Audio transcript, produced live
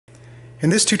In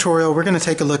this tutorial, we're going to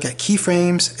take a look at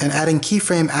keyframes and adding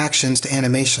keyframe actions to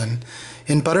animation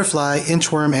in Butterfly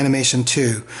Inchworm Animation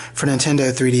II for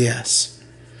Nintendo 3DS.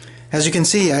 As you can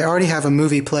see, I already have a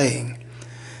movie playing.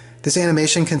 This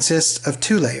animation consists of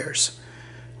two layers.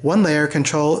 One layer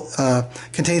contains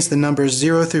the numbers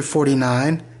 0 through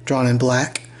 49, drawn in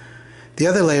black. The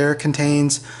other layer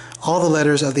contains all the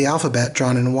letters of the alphabet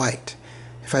drawn in white.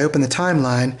 If I open the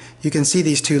timeline, you can see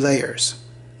these two layers.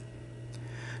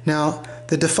 Now,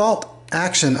 the default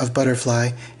action of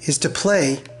Butterfly is to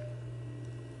play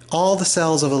all the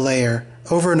cells of a layer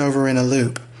over and over in a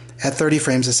loop at 30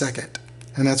 frames a second.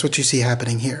 And that's what you see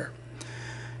happening here.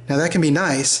 Now that can be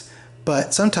nice,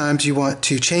 but sometimes you want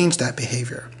to change that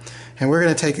behavior. And we're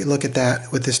going to take a look at that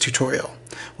with this tutorial.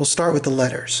 We'll start with the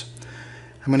letters.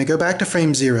 I'm going to go back to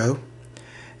frame 0,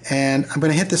 and I'm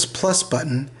going to hit this plus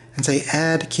button and say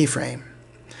Add Keyframe.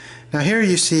 Now here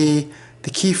you see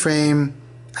the keyframe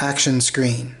action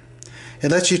screen. It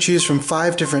lets you choose from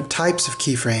 5 different types of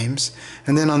keyframes,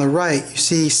 and then on the right you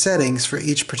see settings for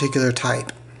each particular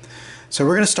type. So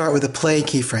we're going to start with a play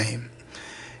keyframe.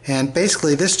 And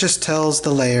basically this just tells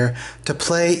the layer to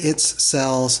play its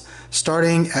cells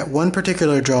starting at one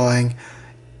particular drawing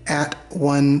at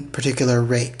one particular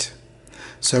rate.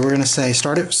 So we're going to say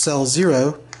start at cell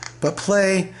 0 but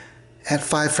play at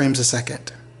 5 frames a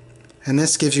second. And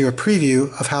this gives you a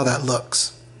preview of how that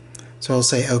looks. So I'll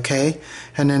say OK,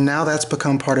 and then now that's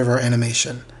become part of our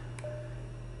animation.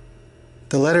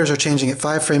 The letters are changing at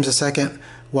 5 frames a second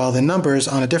while the numbers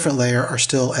on a different layer are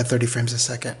still at 30 frames a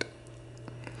second.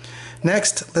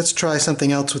 Next, let's try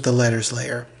something else with the letters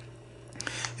layer.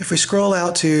 If we scroll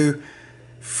out to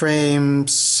frame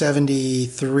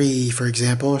 73, for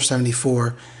example, or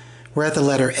 74, we're at the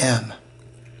letter M.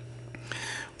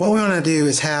 What we want to do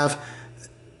is have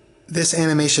this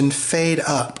animation fade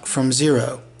up from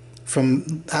 0,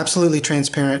 from absolutely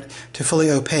transparent to fully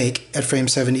opaque at frame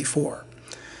 74.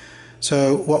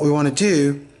 So what we want to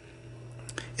do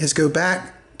is go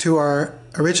back to our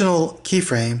original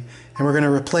keyframe, and we're going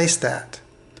to replace that.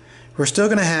 We're still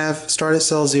going to have start at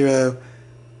cell 0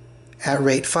 at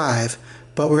rate 5,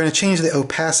 but we're going to change the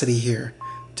opacity here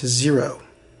to 0.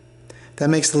 That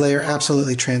makes the layer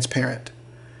absolutely transparent.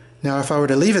 Now if I were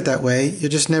to leave it that way, you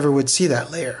just never would see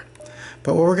that layer.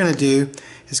 But what we're going to do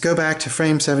is go back to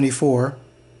frame 74.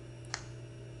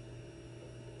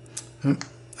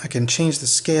 I can change the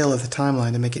scale of the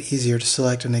timeline to make it easier to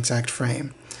select an exact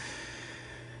frame.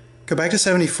 Go back to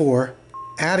 74,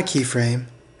 add a keyframe,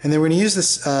 and then we're going to use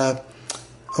this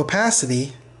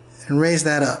opacity and raise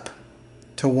that up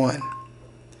to 1.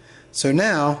 So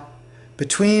now,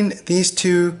 between these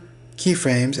two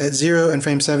keyframes at 0 and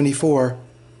frame 74,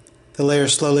 the layer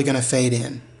is slowly going to fade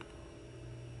in.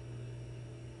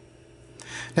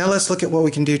 Now let's look at what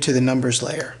we can do to the numbers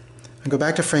layer. I'll go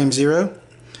back to frame 0.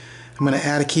 I'm going to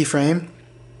add a keyframe.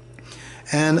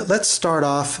 And let's start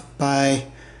off by,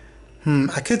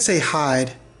 I could say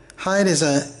hide. Hide is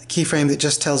a keyframe that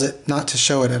just tells it not to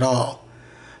show it at all.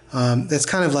 That's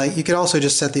kind of like, you could also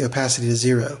just set the opacity to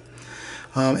 0.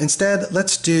 Instead,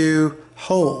 let's do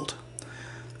hold.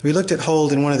 We looked at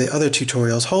hold in one of the other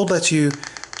tutorials. Hold lets you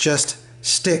just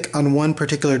stick on one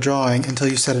particular drawing until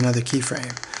you set another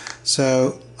keyframe.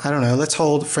 So, I don't know, let's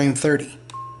hold frame 30.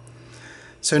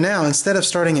 So now, instead of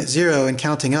starting at 0 and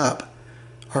counting up,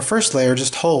 our first layer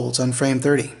just holds on frame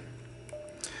 30.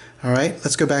 Alright,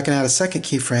 let's go back and add a second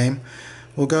keyframe.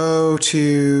 We'll go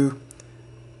to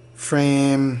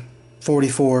frame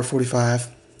 44, 45,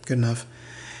 good enough.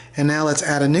 And now let's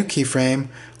add a new keyframe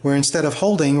where instead of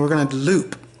holding, we're going to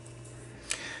loop.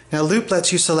 Now loop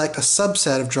lets you select a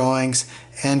subset of drawings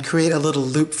and create a little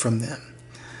loop from them.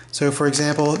 So for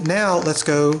example, now let's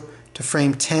go to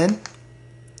frame 10,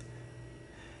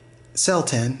 cell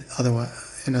 10,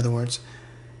 in other words,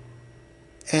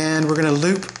 and we're going to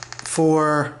loop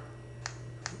for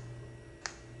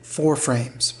 4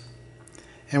 frames.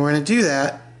 And we're going to do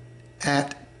that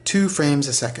at 2 frames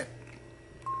a second.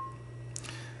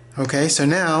 Okay, so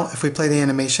now if we play the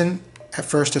animation, at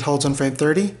first it holds on frame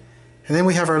 30, and then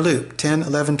we have our loop, 10,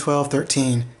 11, 12,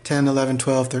 13, 10, 11,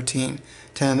 12, 13,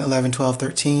 10, 11, 12,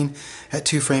 13, at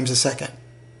 2 frames a second.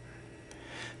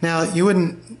 Now, you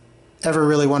wouldn't ever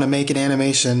really want to make an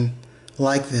animation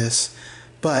like this,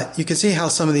 but you can see how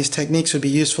some of these techniques would be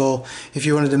useful if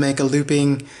you wanted to make a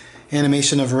looping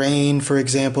animation of rain, for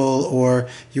example, or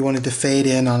you wanted to fade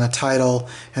in on a title,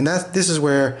 and this is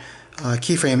where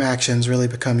keyframe actions really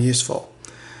become useful.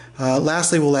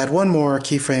 Lastly, we'll add one more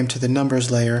keyframe to the numbers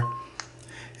layer,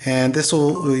 and this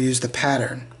we'll use the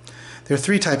pattern. There are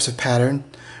 3 types of pattern.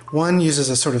 One uses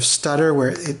a sort of stutter where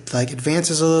it like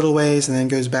advances a little ways and then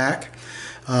goes back.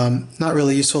 Not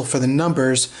really useful for the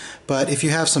numbers, but if you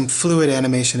have some fluid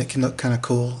animation, it can look kind of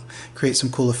cool, create some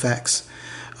cool effects.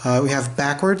 We have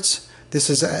backwards. This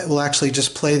is will actually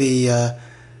just play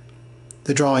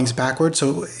the drawings backwards,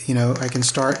 so I can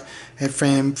start at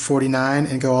frame 49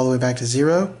 and go all the way back to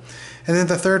 0. And then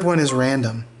the third one is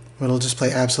random. It'll just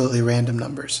play absolutely random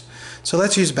numbers. So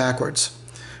let's use backwards.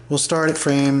 We'll start at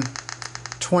frame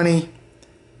 20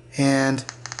 and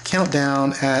count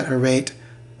down at a rate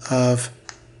of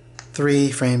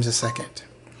 3 frames a second.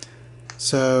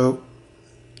 So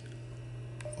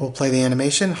we'll play the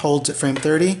animation, holds at frame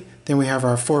 30, then we have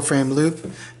our 4-frame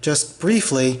loop. Just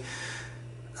briefly,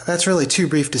 that's really too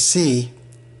brief to see.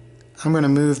 I'm going to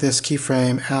move this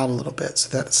keyframe out a little bit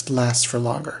so that it lasts for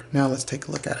longer. Now let's take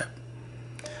a look at it.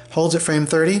 Holds at frame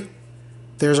 30,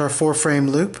 there's our 4-frame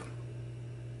loop,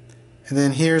 and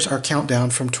then here's our countdown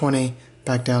from 20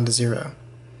 back down to 0.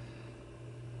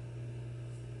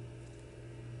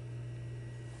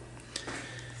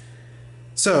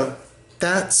 So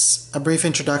that's a brief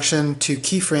introduction to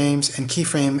keyframes and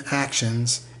keyframe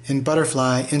actions in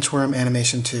Butterfly Inchworm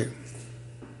Animation 2.